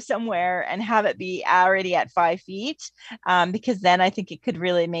to go somewhere and have it be already at 5 feet, because then I think it could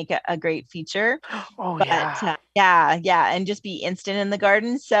really make a great feature. And just be instant in the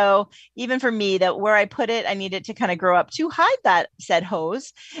garden. So even for me, that where I put it, I need it to kind of grow up to hide that said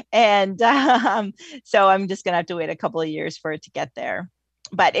hose, and so I'm just gonna have to wait a couple of years for it to get there.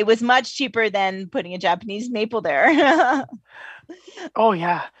 But it was much cheaper than putting a Japanese maple there. Oh,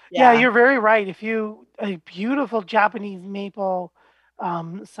 yeah. Yeah, you're very right. A beautiful Japanese maple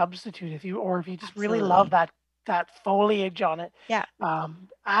substitute, if you just really love that foliage on it. Yeah.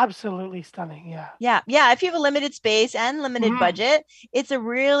 Absolutely stunning. Yeah. Yeah. If you have a limited space and limited budget, it's a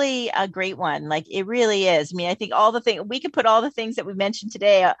great one. It really is. I mean, I think we could put all the things that we mentioned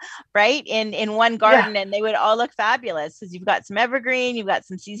today, right, in one garden, and they would all look fabulous, because you've got some evergreen, you've got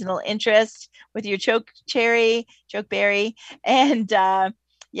some seasonal interest with your chokeberry, and I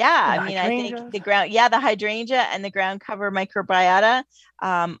mean, I think the hydrangea and the ground cover microbiota.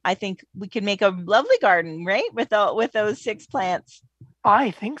 I think we could make a lovely garden, right, with those 6 plants.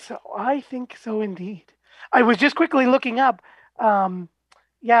 I think so indeed. I was just quickly looking up. I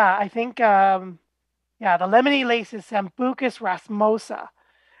think the lemony lace is Sambucus rasmosa,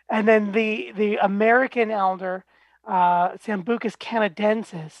 and then the American elder, Sambucus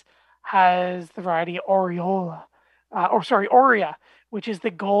canadensis, has the variety Aurea, which is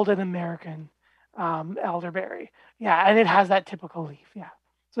the golden American elderberry. Yeah, and it has that typical leaf. Yeah.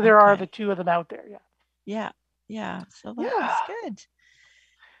 So there are the 2 of them out there. Yeah. Yeah. So that's good.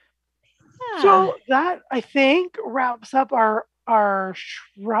 Yeah. So that, I think, wraps up our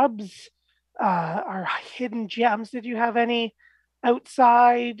shrubs, our hidden gems. Did you have any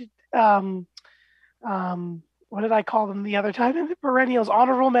outside, what did I call them the other time? Perennials,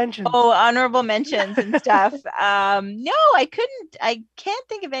 honorable mentions. Oh, honorable mentions and stuff. No, I can't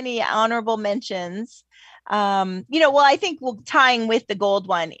think of any honorable mentions. Well, I think tying with the gold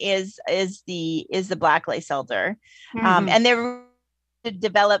one is the black lace elder. And they're to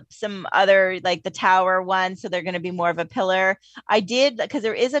develop some other, like the tower one, so they're going to be more of a pillar. I did, because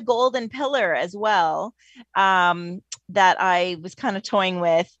there is a golden pillar as well, that I was kind of toying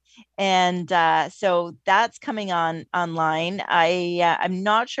with, and so that's coming online. I'm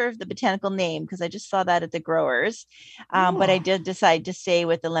not sure of the botanical name because I just saw that at the growers, but I did decide to stay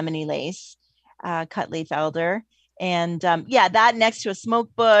with the lemony lace cut leaf elder. And that next to a smoke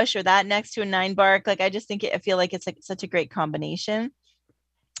bush, or that next to a 9-bark, like I just think I feel like it's like such a great combination.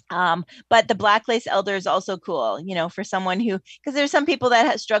 But the black lace elder is also cool, for someone because there's some people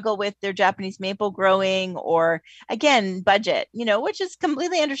that struggle with their Japanese maple growing, or again, budget, which is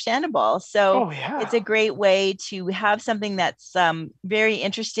completely understandable. So it's a great way to have something that's very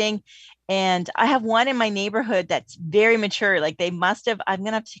interesting. And I have one in my neighborhood that's very mature. Like I'm going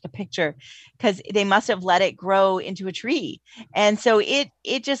to have to take a picture, because they must have let it grow into a tree. And so it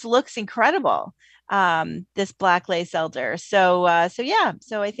just looks incredible. This black lace elder. So I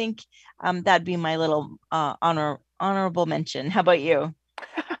think that'd be my little honorable mention. How about you?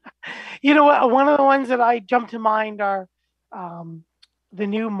 You know what? One of the ones that I jump to mind are the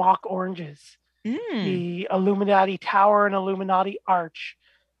new mock oranges, the Illuminati Tower and Illuminati Arch.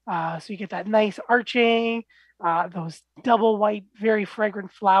 So you get that nice arching, those double white, very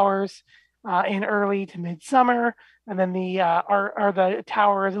fragrant flowers in early to midsummer, and then the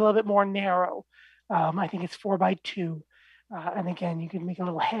tower is a little bit more narrow. I think it's 4x2. And again, you can make a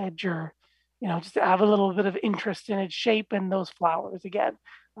little hedge, or, just to have a little bit of interest in its shape and those flowers again.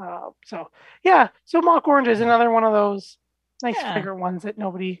 So mock orange is another one of those nice fragrant ones that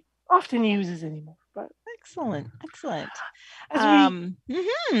nobody often uses anymore. But excellent. There's some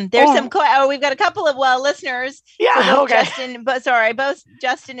we've got a couple of listeners. Both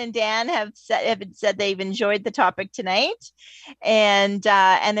Justin and Dan have said they've enjoyed the topic tonight, and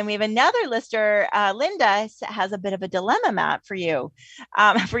then we have another listener, Linda, has a bit of a dilemma, Matt, for you.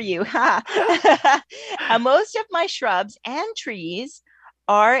 Most of my shrubs and trees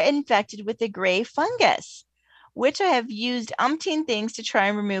are infected with the gray fungus, which I have used umpteen things to try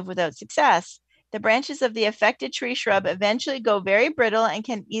and remove without success. The branches of the affected tree shrub eventually go very brittle and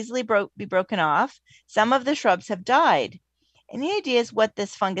can easily be broken off. Some of the shrubs have died. Any ideas what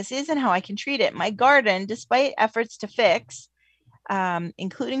this fungus is and how I can treat it? My garden, despite efforts to fix,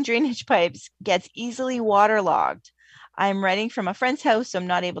 including drainage pipes, gets easily waterlogged. I'm renting from a friend's house, so I'm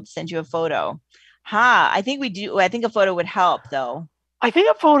not able to send you a photo. I think we do. I think a photo would help, though. I think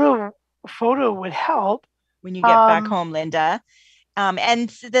a photo would help when you get back home, Linda. And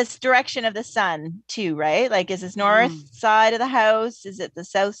this direction of the sun too, right? Like, is this north side of the house? Is it the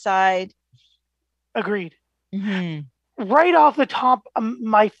south side? Agreed. Right off the top,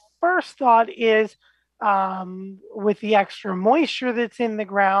 my first thought is with the extra moisture that's in the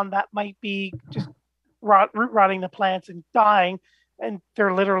ground, that might be just root rotting the plants and dying, and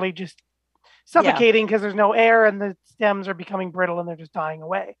they're literally just suffocating because there's no air, and the stems are becoming brittle and they're just dying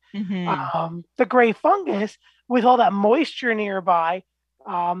away. The gray fungus, with all that moisture nearby,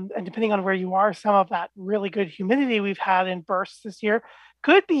 and depending on where you are, some of that really good humidity we've had in bursts this year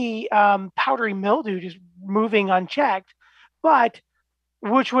could be powdery mildew just moving unchecked, but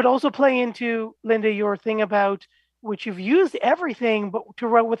which would also play into, Linda, your thing about which you've used everything but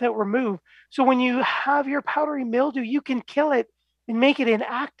without remove. So when you have your powdery mildew, you can kill it and make it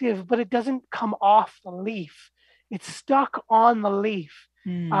inactive, but it doesn't come off the leaf. It's stuck on the leaf.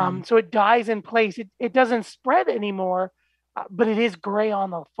 So it dies in place. It doesn't spread anymore, but it is gray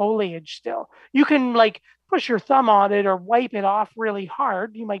on the foliage still. You can push your thumb on it or wipe it off really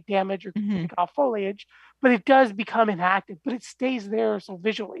hard. You might damage or take off foliage, but it does become inactive, but it stays there so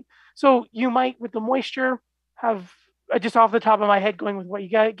visually. So you might, with the moisture, have, just off the top of my head, going with what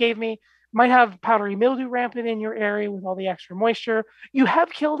you gave me, might have powdery mildew rampant in your area with all the extra moisture. You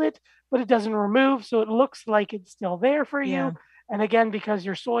have killed it, but it doesn't remove, so it looks like it's still there for you. And again, because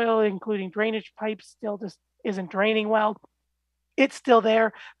your soil, including drainage pipes, still just isn't draining well, it's still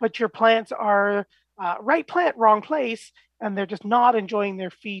there, but your plants are right plant, wrong place, and they're just not enjoying their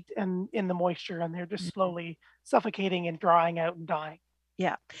feet and in the moisture, and they're just slowly suffocating and drying out and dying.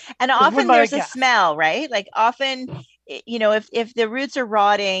 Yeah. And often there's a smell, right? Like often, if the roots are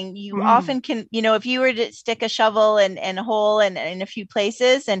rotting, you often can, if you were to stick a shovel and a hole in a few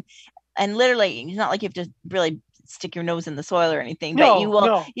places, and literally, it's not like you have to really stick your nose in the soil or anything, but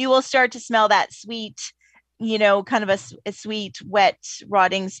you will start to smell that sweet, kind of a sweet, wet,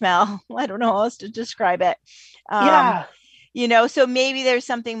 rotting smell. I don't know how else to describe it. So maybe there's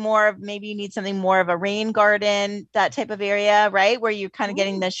something more of, maybe you need something more of a rain garden, that type of area, right? Where you're kind of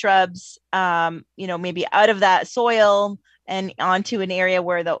getting the shrubs, maybe out of that soil and onto an area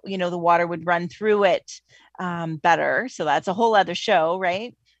where the water would run through it better. So that's a whole other show,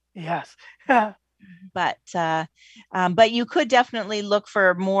 right? Yes. But you could definitely look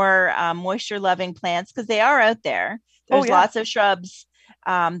for more moisture loving plants, because they are out there. There's lots of shrubs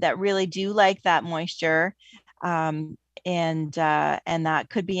that really do like that moisture. And that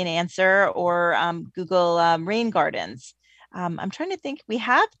could be an answer, or Google rain gardens. I'm trying to think. We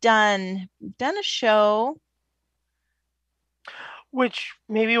have done a show, which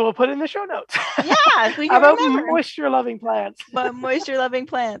maybe we'll put in the show notes. Yeah, we can about remember. moisture-loving plants. But moisture-loving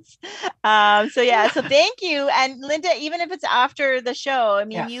plants. So thank you. And Linda, even if it's after the show, I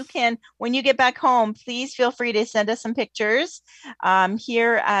mean, you can, when you get back home, please feel free to send us some pictures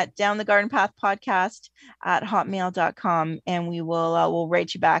here at Down the Garden Path Podcast at hotmail.com, and we will we'll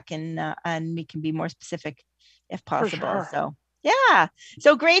write you back, and we can be more specific if possible. Sure. So. Yeah.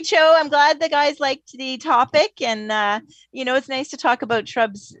 So great show. I'm glad the guys liked the topic, and it's nice to talk about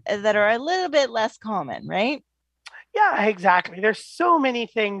shrubs that are a little bit less common, right? Yeah, exactly. There's so many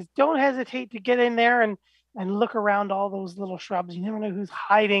things. Don't hesitate to get in there and look around all those little shrubs. You never know who's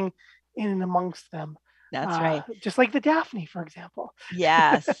hiding in and amongst them. That's right. Just like the Daphne, for example.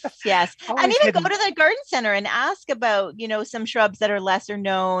 Yes. And even go to the garden center and ask about, some shrubs that are lesser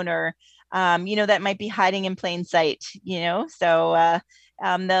known, or that might be hiding in plain sight, so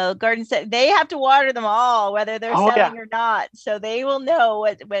the garden set, they have to water them all, whether they're selling or not. So they will know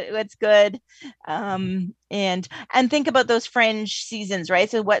what's good. And think about those fringe seasons,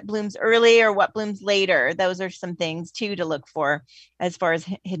 right? So what blooms early or what blooms later. Those are some things too to look for as far as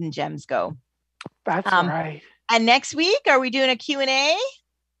hidden gems go. That's right. And next week, are we doing a Q&A?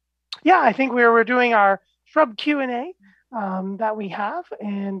 Yeah, I think we're doing our shrub Q&A. That we have,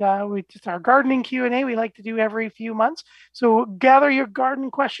 and we just our gardening Q&A we like to do every few months. So gather your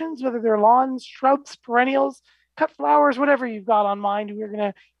garden questions, whether they're lawns, shrubs, perennials, cut flowers, whatever you've got on mind. We're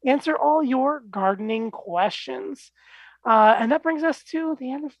going to answer all your gardening questions, and that brings us to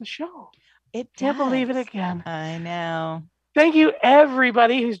the end of the show. Can't believe it again. I know. Thank you,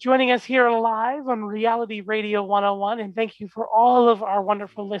 everybody who's joining us here live on Reality Radio 101, and thank you for all of our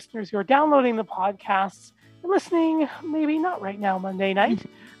wonderful listeners who are downloading the podcasts, listening, maybe not right now, Monday night.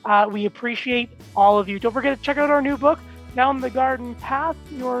 We appreciate all of you. Don't forget to check out our new book, Down the Garden Path,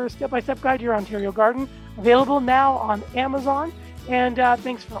 your step-by-step guide to your Ontario garden, available now on Amazon. And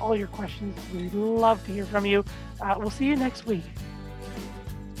thanks for all your questions. We'd love to hear from you. We'll see you next week.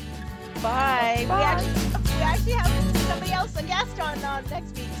 Bye. We actually have somebody else, a guest on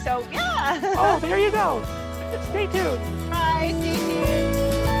next week. So, yeah. Oh, there you go. Stay tuned. Bye. Stay tuned.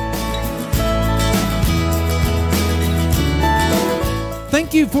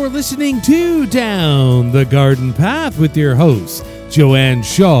 Thank you for listening to Down the Garden Path with your hosts, Joanne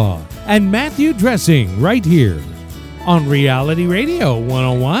Shaw and Matthew Dressing, right here on Reality Radio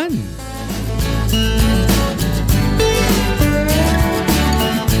 101.